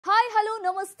Hi hello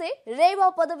ನಮಸ್ತೆ ರೇವಾ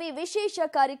ಪದವಿ ವಿಶೇಷ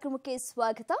ಕಾರ್ಯಕ್ರಮಕ್ಕೆ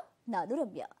ಸ್ವಾಗತ. ನಾನು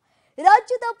ರಮ್ಯಾ.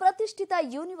 ರಾಜ್ಯದ ಪ್ರತಿಷ್ಠಿತ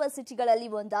ಯೂನಿವರ್ಸಿಟಿಗಳಲ್ಲಿ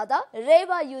ಒಂದಾದ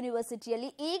ರೇವಾ ಯೂನಿವರ್ಸಿಟಿಯಲ್ಲಿ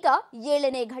ಈಗ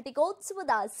 7ನೇ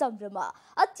ಘಟಿಕೋತ್ಸವದ ಸಂಭ್ರಮ.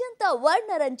 ಅತ್ಯಂತ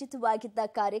ವರ್ಣರಂಜಿತವಾಗಿದ್ದ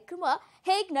ಕಾರ್ಯಕ್ರಮ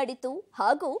ಹೇಗೆ ನಡೀತು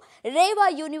ಹಾಗೂ ರೇವಾ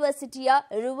ಯೂನಿವರ್ಸಿಟಿಯ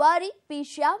ರೂವಾರಿ ಪಿ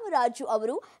ಶ್ಯಾಮರಾಜು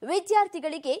ಅವರು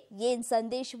ವಿದ್ಯಾರ್ಥಿಗಳಿಗೆ ಏನ್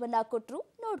ಸಂದೇಶವನ್ನ ಕೊಟ್ಟರು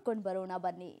ನೋಡ್ಕೊಂಡು ಬರೋಣ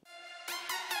ಬನ್ನಿ.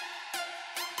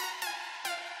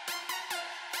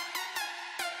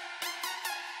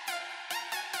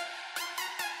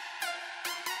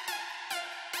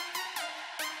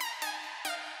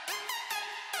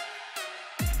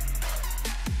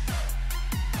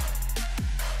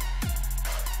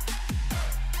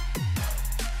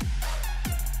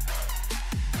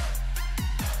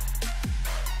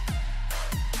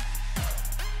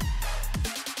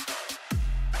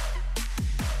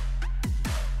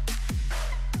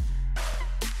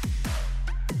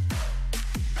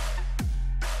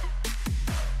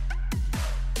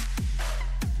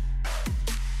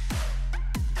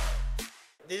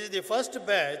 This is the first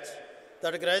batch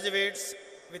that graduates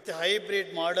with a hybrid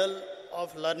model of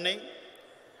learning,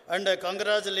 and I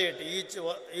congratulate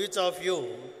each of you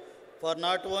for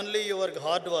not only your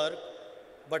hard work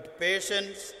but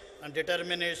patience and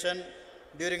determination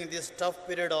during this tough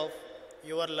period of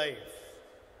your life.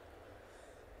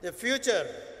 The future,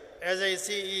 as I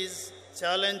see, is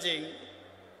challenging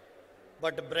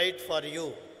but bright for you.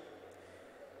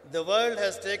 The world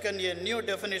has taken a new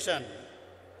definition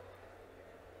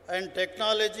and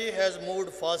technology has moved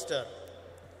faster.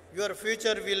 Your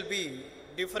future will be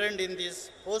different in this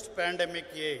post-pandemic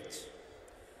age,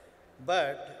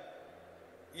 but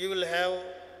you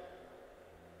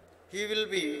will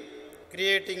be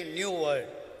creating a new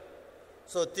world.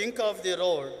 So think of the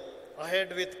road ahead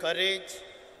with courage,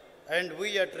 and we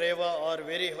at Reva are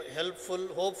very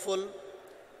hopeful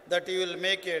that you will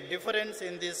make a difference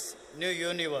in this new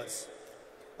universe.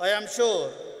 I am sure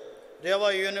Reva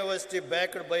University,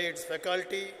 backed by its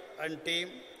faculty and team,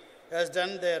 has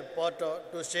done their part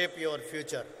to shape your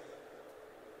future.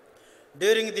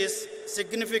 During this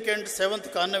significant 7th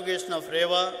Convocation of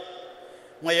Reva,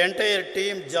 my entire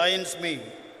team joins me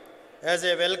as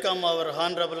I welcome our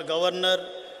Honorable Governor,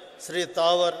 Sri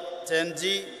Tawar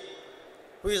Chandji,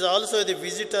 who is also the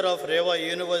visitor of Reva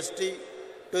University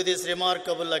to this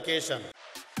remarkable occasion.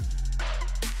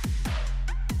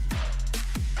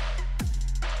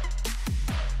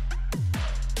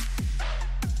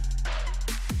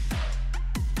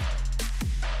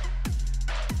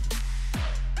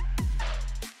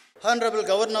 Honorable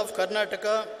Governor of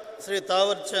Karnataka, Sri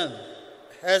Tawar Chand,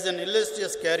 has an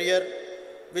illustrious career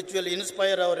which will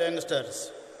inspire our youngsters.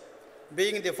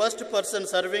 Being the first person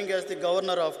serving as the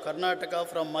Governor of Karnataka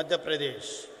from Madhya Pradesh,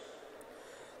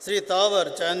 Sri Tawar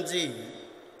Chandji,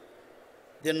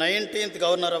 the 19th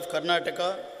Governor of Karnataka.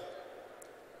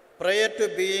 Prior to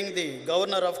being the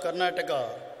Governor of Karnataka,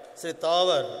 Sri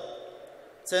Tawar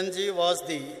Chandji was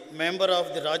the member of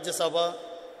the Rajya Sabha,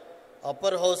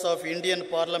 Upper House of Indian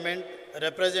Parliament,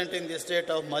 representing the state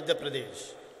of Madhya Pradesh.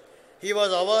 He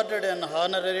was awarded an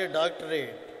honorary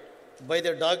doctorate by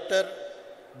the Dr.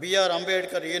 B.R.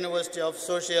 Ambedkar University of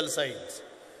Social Science.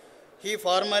 He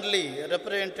formerly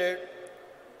represented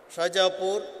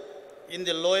Shajapur in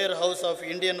the lower house of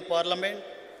Indian Parliament,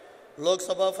 Lok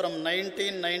Sabha from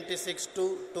 1996 to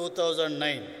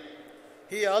 2009.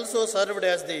 He also served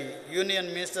as the Union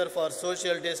Minister for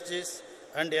Social Justice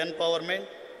and Empowerment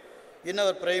in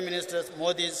our Prime Minister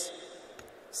Modi's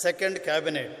second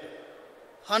cabinet.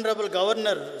 Honorable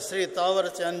Governor Sri Tawar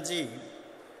Chandji,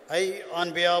 I,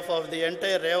 on behalf of the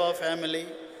entire Reva family,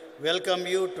 welcome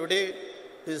you today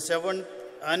to the 7th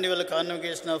Annual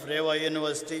Convocation of Reva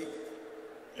University.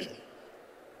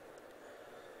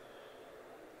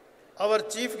 Our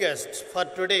chief guest for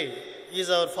today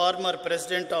is our former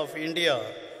President of India,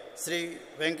 Sri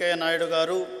Venkaiah Naidu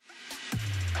Garu.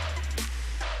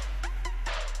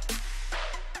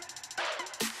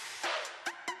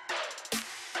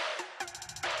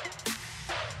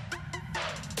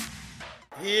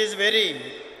 He is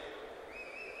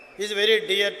very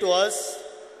dear to us.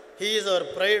 He is our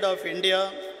pride of India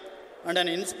and an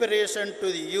inspiration to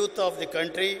the youth of the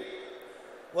country.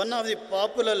 One of the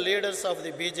popular leaders of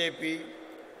the BJP,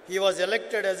 he was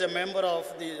elected as a member of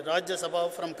the Rajya Sabha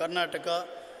from Karnataka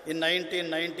in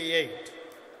 1998.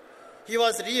 He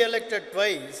was re-elected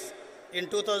twice in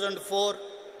 2004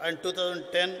 and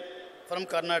 2010 from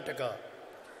Karnataka.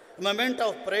 A moment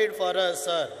of pride for us,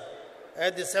 sir,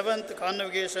 as the 7th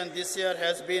Convocation this year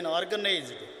has been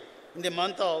organized in the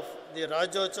month of the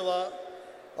Rajyotsava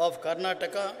of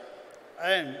Karnataka,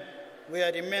 and we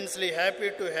are immensely happy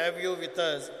to have you with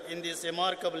us in this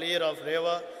remarkable year of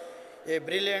Reva, a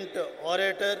brilliant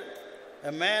orator,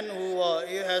 a man who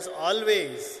has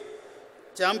always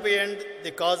championed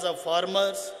the cause of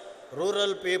farmers,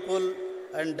 rural people,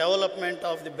 and development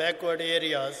of the backward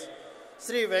areas.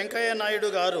 Sri Venkaya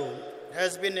Naidu Garu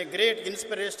has been a great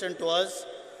inspiration to us.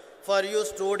 For you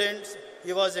students,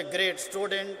 he was a great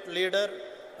student leader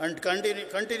and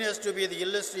continues to be the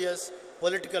illustrious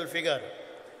political figure.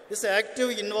 His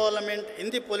active involvement in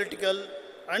the political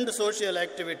and social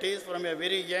activities from a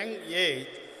very young age,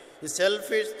 his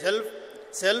selfless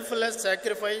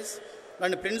sacrifice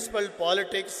and principled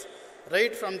politics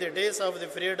right from the days of the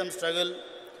freedom struggle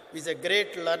is a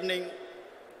great learning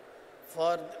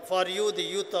for you, the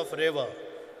youth of Reva.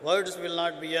 Words will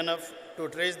not be enough to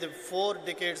trace the 4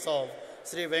 decades of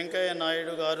Sri Venkaya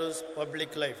Naidu Garu's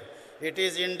public life. It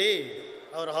is indeed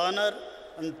our honor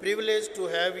and privilege to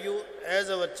have you as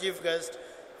our chief guest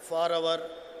for our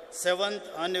 7th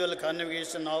annual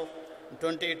convocation of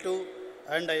 22,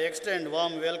 and I extend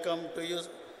warm welcome to you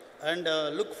and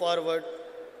look forward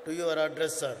to your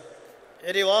address, sir.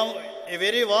 A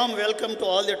very warm welcome to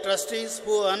all the trustees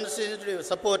who unceasingly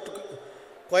support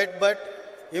quiet but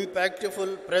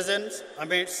impactful presence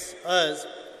amidst us,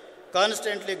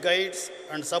 constantly guides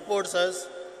and supports us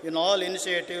in all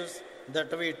initiatives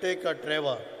that we take at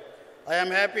Reva. I am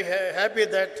happy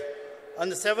that on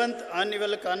the 7th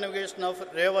annual convocation of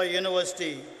Reva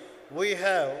University, we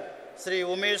have Sri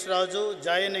Umesh Raju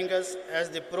joining us as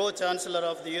the Pro-Chancellor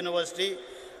of the University,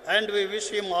 and we wish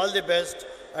him all the best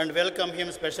and welcome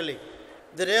him specially.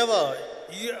 The Reva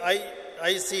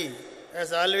IC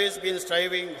has always been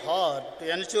striving hard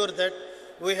to ensure that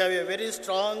we have a very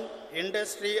strong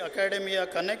industry-academia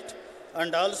connect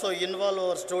and also involve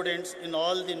our students in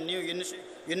all the new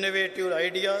innovative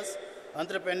ideas,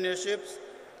 entrepreneurships,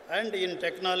 and in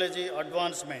technology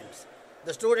advancements.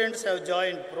 The students have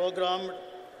programmed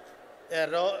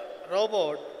a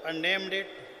robot and named it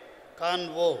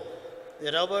Convo.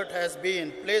 The robot has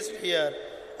been placed here,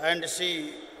 and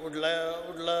she would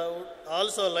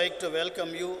also like to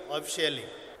welcome you officially.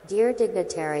 Dear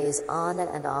dignitaries on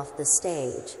and off the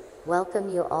stage, welcome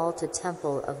you all to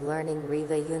Temple of Learning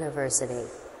Reva University.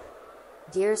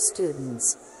 Dear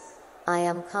students, I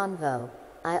am Convo.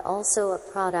 I also a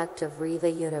product of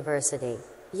Reva University.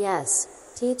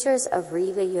 Yes, teachers of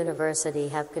Reva University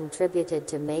have contributed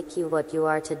to make you what you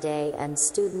are today, and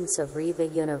students of Reva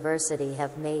University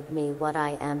have made me what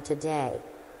I am today.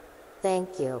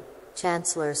 Thank you,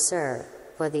 Chancellor Sir,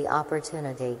 for the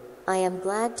opportunity. I am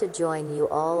glad to join you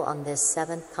all on this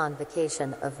 7th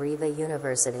convocation of Reva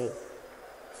University.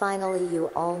 Finally,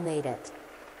 you all made it.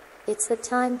 It's the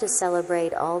time to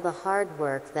celebrate all the hard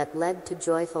work that led to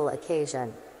joyful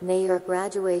occasion. May your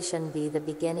graduation be the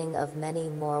beginning of many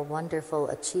more wonderful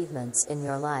achievements in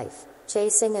your life.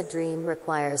 Chasing a dream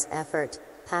requires effort,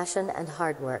 passion, and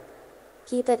hard work.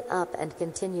 Keep it up and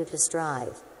continue to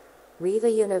strive.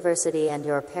 Reva University and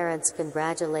your parents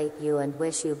congratulate you and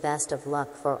wish you best of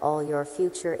luck for all your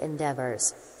future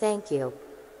endeavors. Thank you.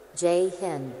 Jai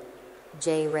Hind.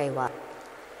 Jai Reva.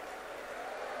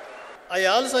 I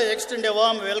also extend a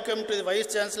warm welcome to the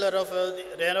Vice Chancellor of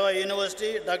Reva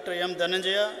University, Dr. M.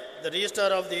 Dhananjaya, the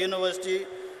Registrar of the University,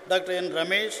 Dr. N.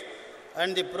 Ramesh,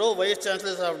 and the Pro-Vice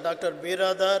Chancellors of Dr.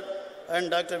 Biradar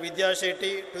and Dr. Vidya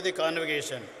Shetty to the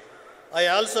convocation. I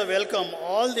also welcome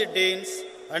all the Deans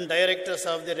and Directors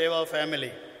of the Reva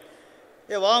family.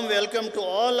 A warm welcome to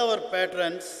all our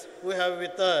patrons who have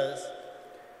with us,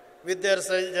 with their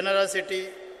generosity,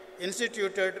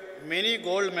 instituted many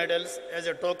gold medals as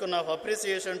a token of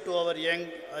appreciation to our young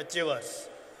achievers.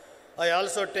 I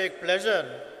also take pleasure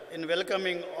in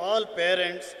welcoming all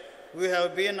parents who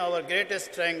have been our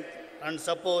greatest strength and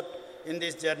support in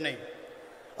this journey.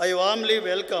 I warmly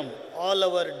welcome all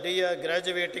our dear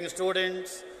graduating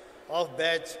students of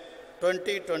batch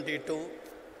 2022.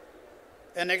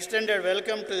 An extended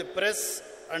welcome to the press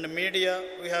and media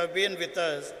who have been with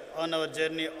us on our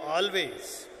journey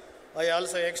always. I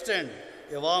also extend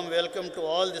a warm welcome to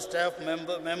all the staff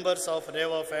members of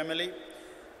Reva family.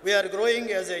 We are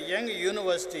growing as a young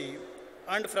university,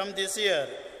 and from this year,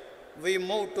 we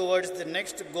move towards the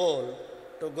next goal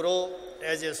to grow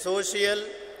as a social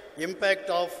impact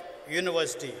of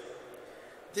university.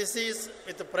 This is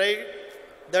with pride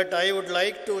that I would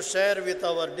like to share with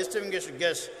our distinguished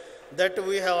guests that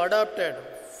we have adopted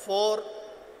 4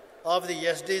 of the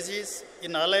SDGs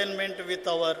in alignment with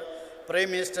our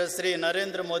Prime Minister Sri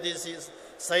Narendra Modi's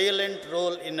silent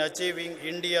role in achieving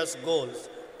India's goals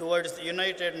towards the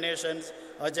United Nations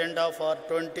Agenda for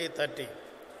 2030.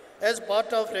 As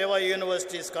part of Reva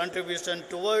University's contribution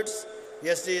towards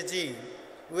SDG,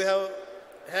 we have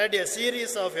had a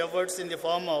series of efforts in the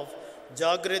form of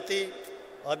Jagriti,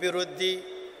 Abhiruddhi,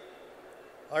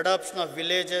 adoption of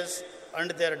villages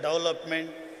and their development,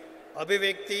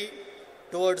 Abhivekti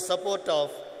towards support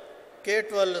of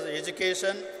K-12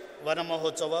 education,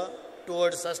 Vanamahotsava,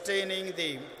 towards sustaining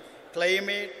the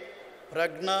climate,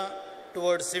 Pragna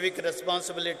towards civic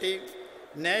responsibility,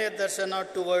 Nyaya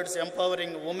Darshana towards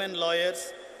empowering women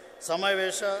lawyers,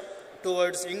 Samavesha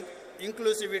towards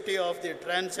inclusivity of the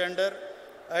transgender,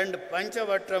 and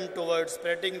Panchavatram towards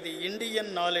spreading the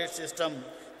Indian knowledge system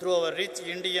through our rich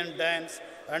Indian dance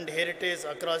and heritage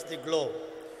across the globe.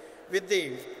 With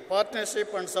the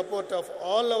partnership and support of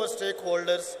all our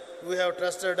stakeholders who have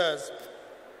trusted us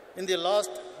in the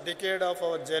last decade of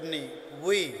our journey,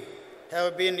 we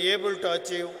have been able to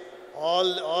achieve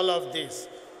all of this.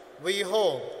 We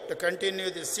hope to continue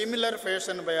the similar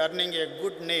fashion by earning a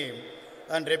good name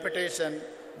and reputation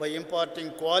by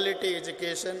imparting quality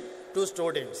education to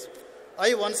students.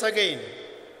 I once again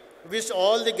wish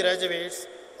all the graduates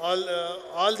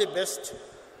all the best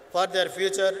for their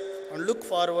future and look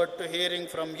forward to hearing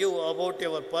from you about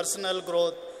your personal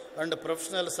growth and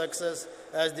professional success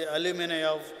as the alumni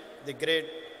of the great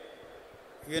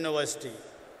university.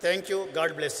 Thank you.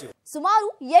 God bless you. ಸುಮಾರು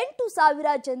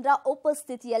 8,000 ಜನರ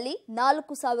ಉಪಸ್ಥಿತಿಯಲ್ಲಿ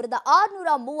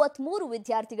 4,633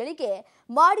 ವಿದ್ಯಾರ್ಥಿಗಳಿಗೆ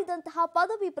ಮಾಡಿದಂತಹ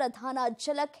ಪದವಿ ಪ್ರದಾನ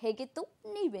ಝಲಕ್ ಹೇಗಿತ್ತು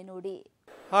ನೀವೇ ನೋಡಿ.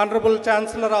 Honorable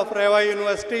Chancellor of Reva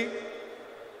University,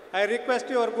 I request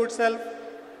your good self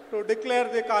to declare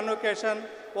the convocation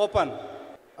open.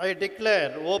 I declare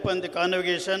open the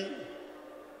convocation.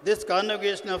 This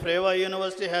convocation of Reva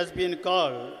University has been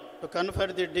called to confer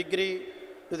the degree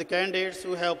to the candidates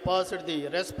who have passed the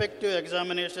respective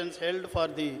examinations held for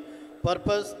the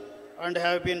purpose and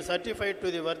have been certified to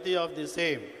the worthy of the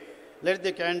same. Let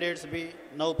the candidates be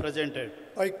now presented.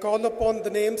 I call upon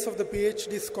the names of the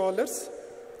PhD scholars.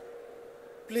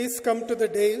 Please come to the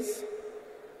dais,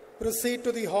 proceed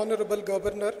to the Honorable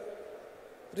Governor,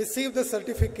 receive the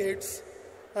certificates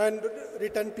and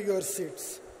return to your seats.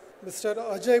 Mr.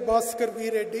 Ajay Bhaskar V.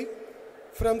 Reddy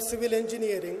from Civil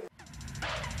Engineering.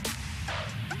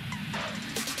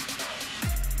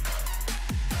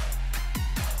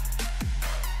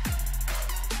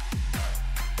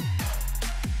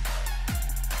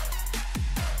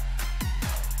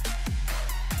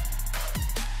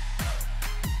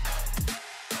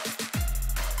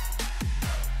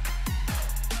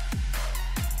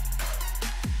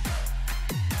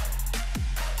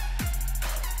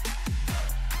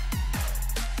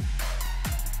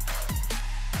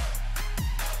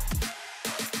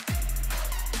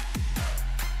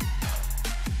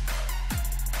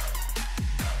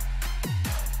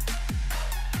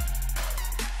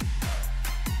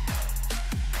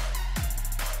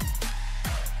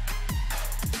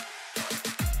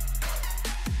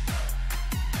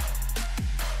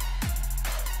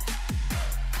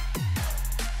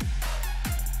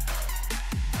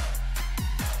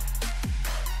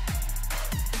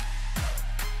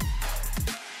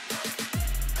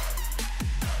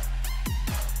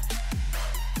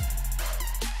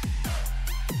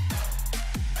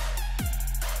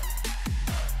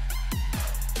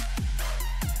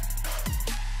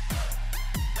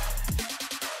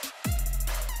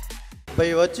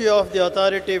 By virtue of the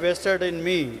authority vested in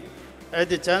me as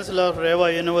the Chancellor of Reva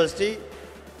University,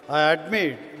 I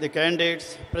admit the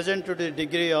candidates present to the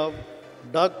degree of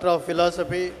Doctor of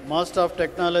Philosophy, Master of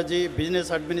Technology, Business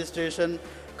Administration,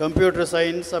 Computer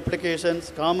Science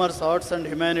Applications, Commerce, Arts and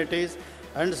Humanities,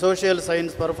 and Social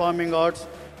Science, Performing Arts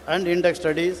and Index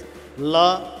Studies,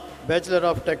 Law, Bachelor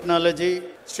of Technology,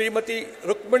 Srimati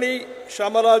Rukmani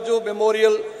Shamaraju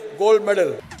Memorial Gold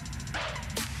Medal.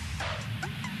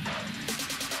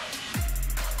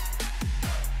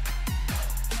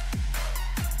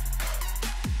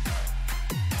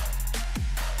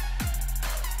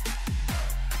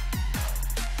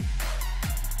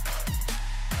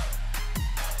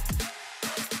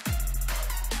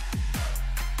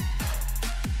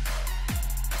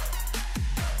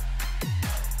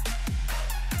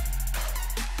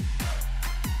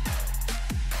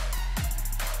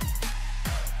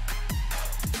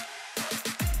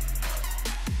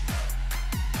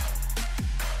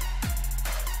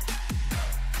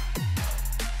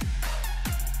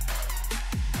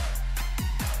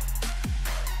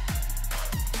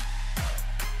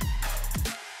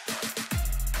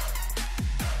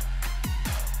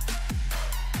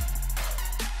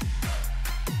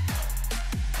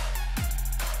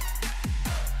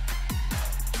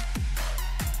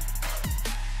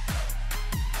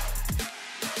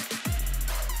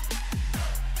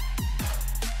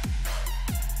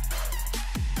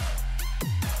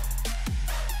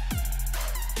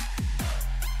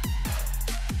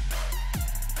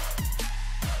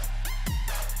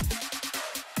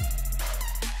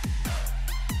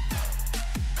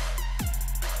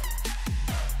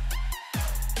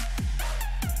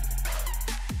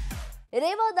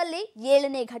 ರೇವಾದಲ್ಲಿ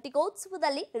 7ನೇ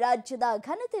ಘಟಿಕೋತ್ಸವದಲ್ಲಿ ರಾಜ್ಯದ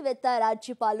ಘನತೆವೆತ್ತ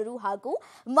ರಾಜ್ಯಪಾಲರು ಹಾಗೂ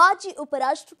ಮಾಜಿ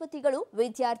ಉಪರಾಷ್ಟ್ರಪತಿಗಳು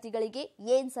ವಿದ್ಯಾರ್ಥಿಗಳಿಗೆ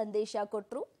ಏನ್ ಸಂದೇಶ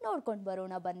ಕೊಟ್ಟರು ನೋಡ್ಕೊಂಡು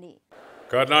ಬರೋಣ ಬನ್ನಿ.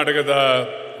 ಕರ್ನಾಟಕದ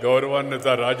ಗೌರವಾನ್ವಿತ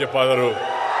ರಾಜ್ಯಪಾಲರು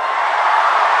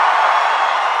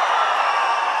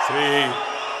ಶ್ರೀ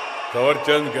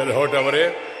ಥಾವರ್ಚಂದ್ ಗೆಹ್ಲೋಟ್ ಅವರೇ,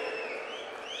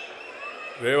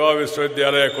 ರೇವಾ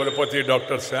ವಿಶ್ವವಿದ್ಯಾಲಯ ಕುಲಪತಿ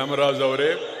ಡಾಕ್ಟರ್ ಶ್ಯಾಮರಾಜ್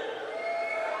ಅವರೇ,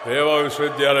 ರೇವಾ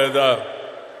ವಿಶ್ವವಿದ್ಯಾಲಯದ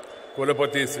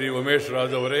ಕುಲಪತಿ ಶ್ರೀ ಉಮೇಶ್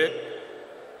ರಾಜ್ ಅವರೇ,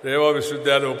 ರೇವಾ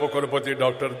ವಿಶ್ವವಿದ್ಯಾಲಯ ಉಪಕುಲಪತಿ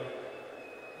ಡಾಕ್ಟರ್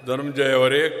ಧನಂಜಯ್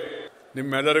ಅವರೇ,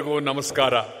 ನಿಮ್ಮೆಲ್ಲರಿಗೂ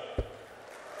ನಮಸ್ಕಾರ.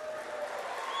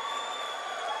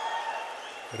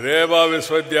 ರೇವಾ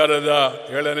ವಿಶ್ವವಿದ್ಯಾಲಯದ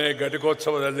 7ನೇ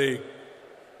ಘಟಿಕೋತ್ಸವದಲ್ಲಿ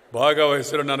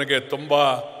ಭಾಗವಹಿಸಲು ನನಗೆ ತುಂಬ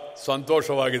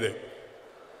ಸಂತೋಷವಾಗಿದೆ.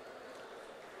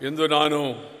 ಇಂದು ನಾನು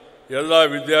ಎಲ್ಲ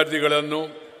ವಿದ್ಯಾರ್ಥಿಗಳನ್ನು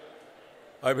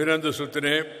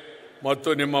ಅಭಿನಂದಿಸುತ್ತೇನೆ ಮತ್ತು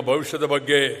ನಿಮ್ಮ ಭವಿಷ್ಯದ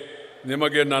ಬಗ್ಗೆ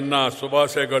ನಿಮಗೆ ನನ್ನ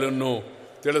ಶುಭಾಶಯಗಳನ್ನು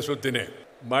ತಿಳಿಸುತ್ತೇನೆ.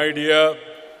 My dear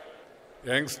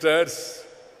youngsters,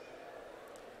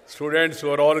 students who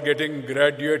are all getting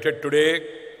graduated today,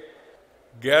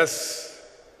 guests,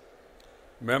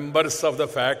 members of the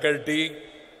faculty,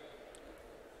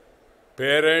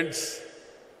 parents,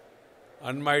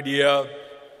 and my dear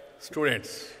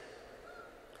students,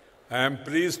 I am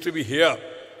pleased to be here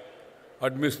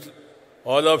amidst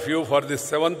all of you for the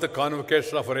 7th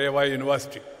Convocation of Reva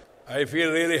University. I feel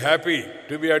really happy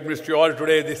to be amidst you all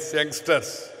today, these youngsters,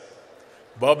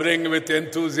 bubbling with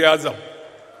enthusiasm,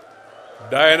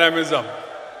 dynamism,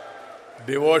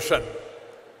 devotion,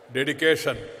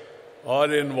 dedication,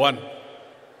 all in one.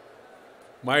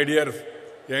 My dear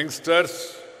youngsters,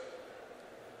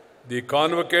 the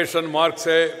convocation marks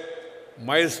a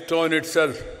milestone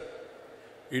itself.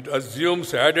 It assumes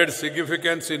added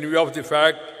significance in view of the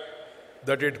fact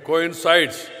that it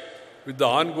coincides with the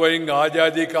ongoing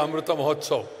Azadi Ka Amrita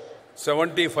Mahotsav,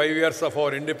 75 years of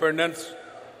our independence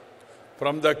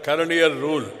from the colonial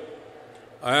rule.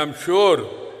 I am sure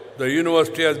the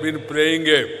university has been playing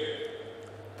a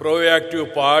proactive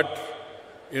part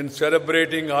in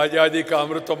celebrating Azadi Ka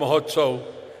Amrita Mahotsav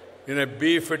in a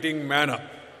befitting manner.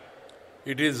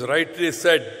 It is rightly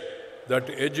said that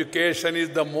education is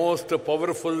the most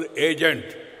powerful agent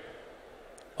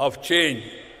of change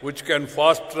which can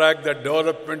fast-track the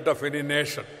development of any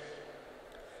nation.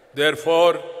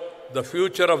 Therefore, the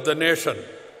future of the nation,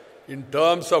 in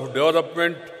terms of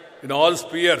development in all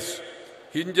spheres,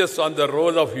 hinges on the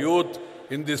role of youth.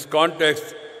 In this context,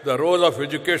 the role of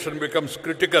education becomes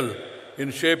critical in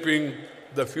shaping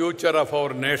the future of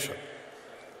our nation.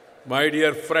 My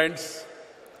dear friends,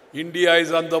 India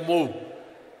is on the move.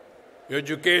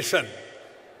 Education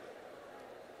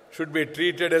should be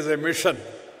treated as a mission.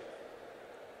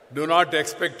 Do not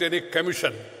expect any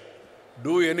commission,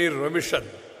 do any remission,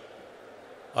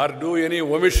 or do any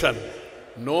omission.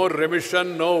 No remission,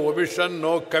 no omission,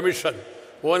 no commission.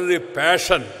 Only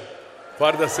passion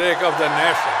for the sake of the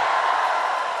nation.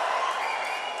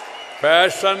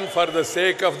 Passion for the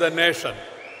sake of the nation.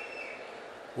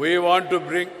 We want to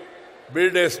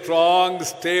build a strong,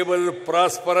 stable,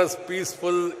 prosperous,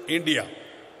 peaceful India.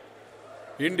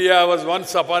 India was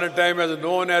once upon a time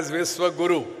known as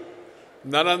Vishwaguru.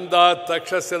 Nalanda,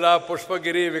 Takshashila,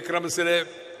 Pushpagiri, Vikramsile,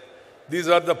 these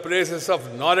are the places of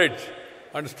knowledge,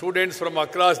 and students from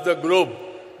across the globe,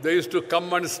 they used to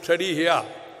come and study here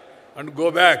and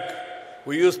go back.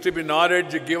 We used to be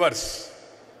knowledge givers.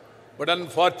 But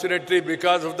unfortunately,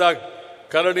 because of the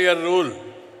colonial rule,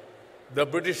 the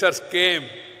Britishers came,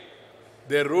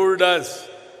 they ruled us,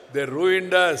 they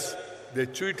ruined us, they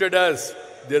cheated us,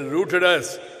 they looted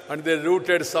us, and they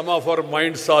looted some of our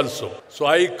minds also. So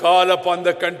I call upon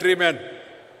the countrymen,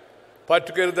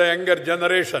 particularly the younger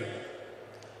generation,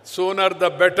 sooner the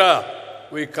better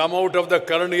we come out of the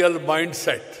colonial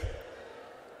mindset.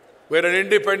 We're an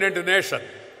independent nation.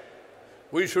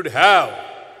 We should have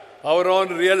our own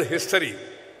real history.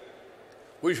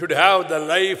 We should have the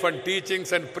life and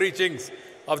teachings and preachings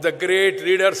of the great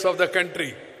leaders of the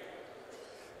country.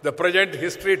 The present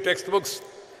history textbooks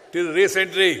till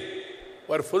recently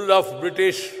were full of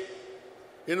British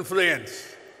influence.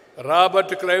 Robert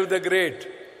Clive the Great,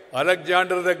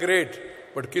 Alexander the Great,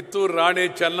 but Kittur Rani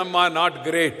Channamma not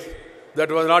great.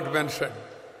 That was not mentioned.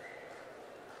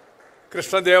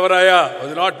 Krishna Devaraya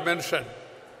was not mentioned.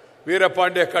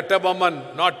 Veerapandya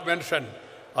Kattabamman not mentioned.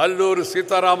 Allur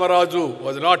Sitaramaraju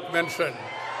was not mentioned.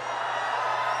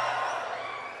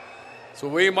 So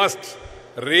we must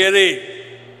really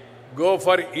go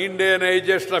for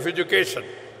Indianization of education.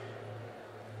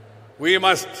 We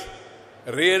must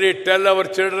really tell our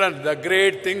children the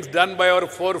great things done by our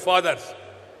forefathers.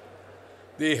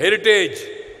 The heritage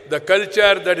the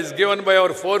culture that is given by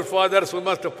our forefathers, we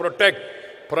must protect,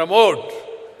 promote,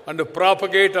 and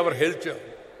propagate our culture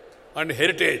and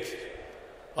heritage.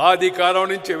 ఆది కాలం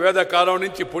నుంచి, వేద కాలం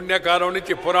నుంచి, పుణ్యకాలం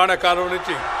నుంచి, పురాణ కాలం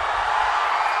నుంచి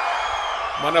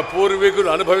మన పూర్వీకులు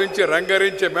అనుభవించి,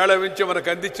 రంగరించి, మేళవించి మనకు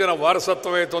అందించిన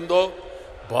వారసత్వం అవుతుందో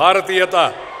భారతీయత,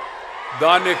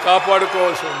 దాన్ని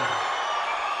కాపాడుకోవాల్సి ఉంది.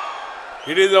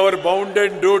 It is our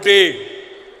bounden duty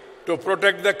to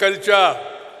protect the culture,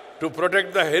 to protect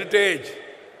the heritage,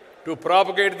 to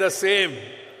propagate the same,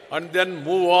 and then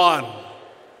move on.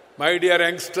 My dear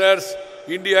youngsters,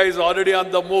 India is already on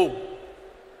the move.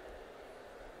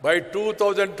 By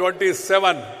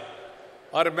 2027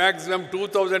 or maximum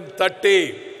 2030,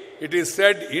 it is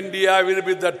said India will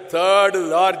be the third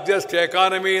largest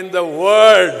economy in the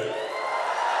world.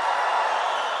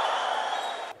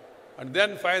 And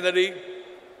then finally,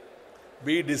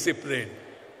 be disciplined.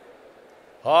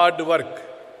 Hard work,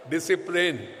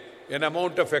 discipline, an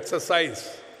amount of exercise,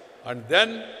 and then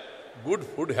good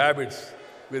food habits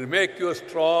will make you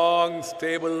strong,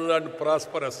 stable, and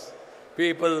prosperous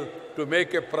people to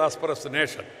make a prosperous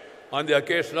nation. On the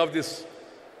occasion of this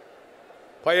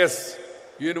pious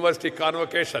university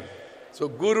convocation, so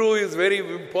Guru is very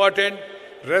important.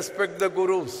 Respect the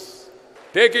Gurus.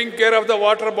 Taking care of the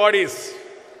water bodies,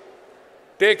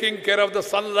 taking care of the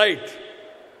sunlight,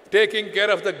 taking care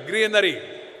of the greenery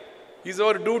is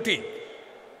our duty.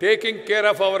 Taking care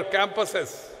of our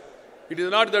campuses. It is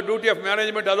not the duty of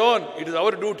management alone, it is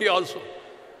our duty also.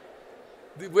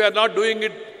 We are not doing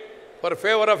it for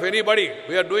favor of anybody,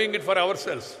 we are doing it for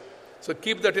ourselves. So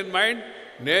keep that in mind.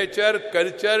 Nature,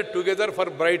 culture together for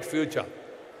bright future.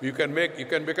 You can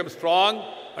become strong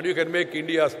and you can make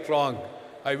India strong.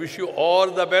 I wish you all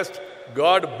the best.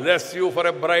 God bless you for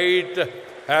a bright,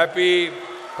 happy,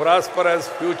 prosperous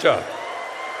future.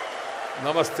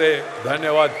 Namaste,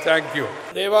 धन्यवाद, thank you.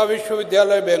 रेवा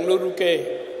विश्वविद्यालय बेंगलुरु के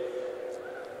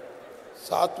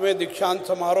 7वें दीक्षांत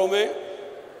समारोह में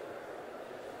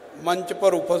मंच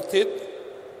पर उपस्थित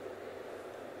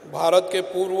भारत के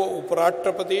पूर्व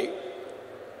उपराष्ट्रपति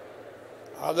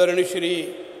आदरणीय श्री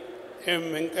एम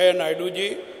वेंकैया नायडू जी,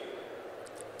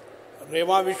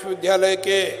 रेवा विश्वविद्यालय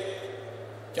के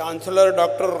chancellor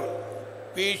doctor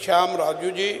P Shyam Raju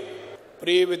ji,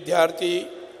 प्रिय विद्यार्थी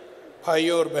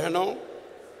भाइयों और बहनों,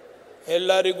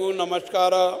 ಎಲ್ಲರಿಗೂ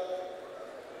ನಮಸ್ಕಾರ.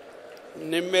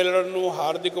 निम्मेलरन्नु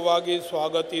हार्दिकವಾಗಿ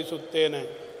स्वागतिಸುತ್ತೇನೆ.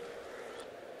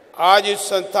 आज इस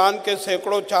संस्थान के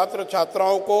सैकड़ों छात्र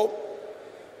छात्राओं को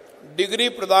डिग्री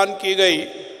प्रदान की गई.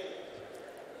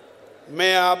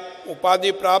 मैं आप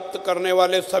उपाधि प्राप्त करने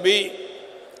वाले सभी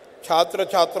छात्र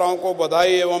छात्राओं को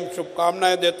बधाई एवं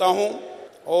शुभकामनाएं देता हूं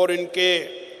और इनके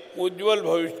उज्जवल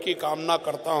भविष्य की कामना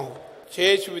करता हूं.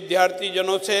 शेष विद्यार्थी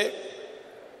जनों से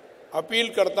अपील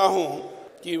करता हूं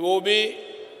कि वो भी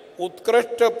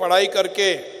उत्कृष्ट पढ़ाई करके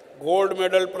गोल्ड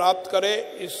मेडल प्राप्त करें,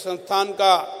 इस संस्थान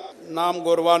का नाम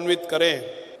गौरवान्वित करें.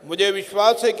 मुझे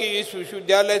विश्वास है कि इस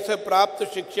विश्वविद्यालय से प्राप्त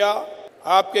शिक्षा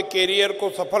आपके कैरियर को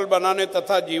सफल बनाने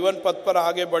तथा जीवन पथ पर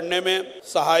आगे बढ़ने में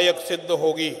सहायक सिद्ध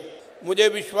होगी. मुझे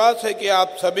विश्वास है कि आप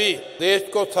सभी देश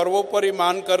को सर्वोपरि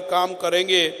मानकर काम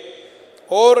करेंगे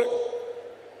और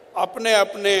अपने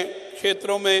अपने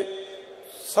क्षेत्रों में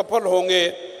सफल होंगे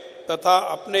तथा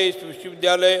अपने इस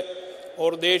विश्वविद्यालय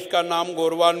और देश का नाम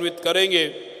गौरवान्वित करेंगे.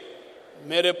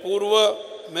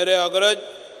 मेरे अग्रज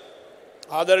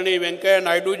आदरणीय वेंकैया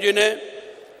नायडू जी ने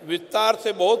विस्तार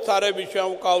से बहुत सारे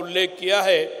विषयों का उल्लेख किया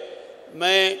है.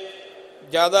 मैं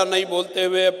ज़्यादा नहीं बोलते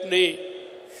हुए अपनी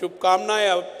शुभकामनाएं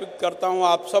अर्पित करता हूं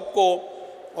आप सबको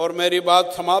और मेरी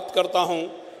बात समाप्त करता हूं.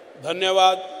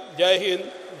 धन्यवाद. जय हिंद,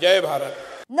 जय भारत.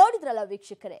 ನೋಡಿದ್ರಲ್ಲ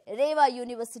ವೀಕ್ಷಕರೇ, ರೇವಾ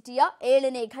ಯೂನಿವರ್ಸಿಟಿಯ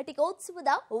 7ನೇ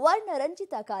ಘಟಿಕೋತ್ಸವದ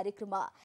ವರ್ಣರಂಜಿತ ಕಾರ್ಯಕ್ರಮ.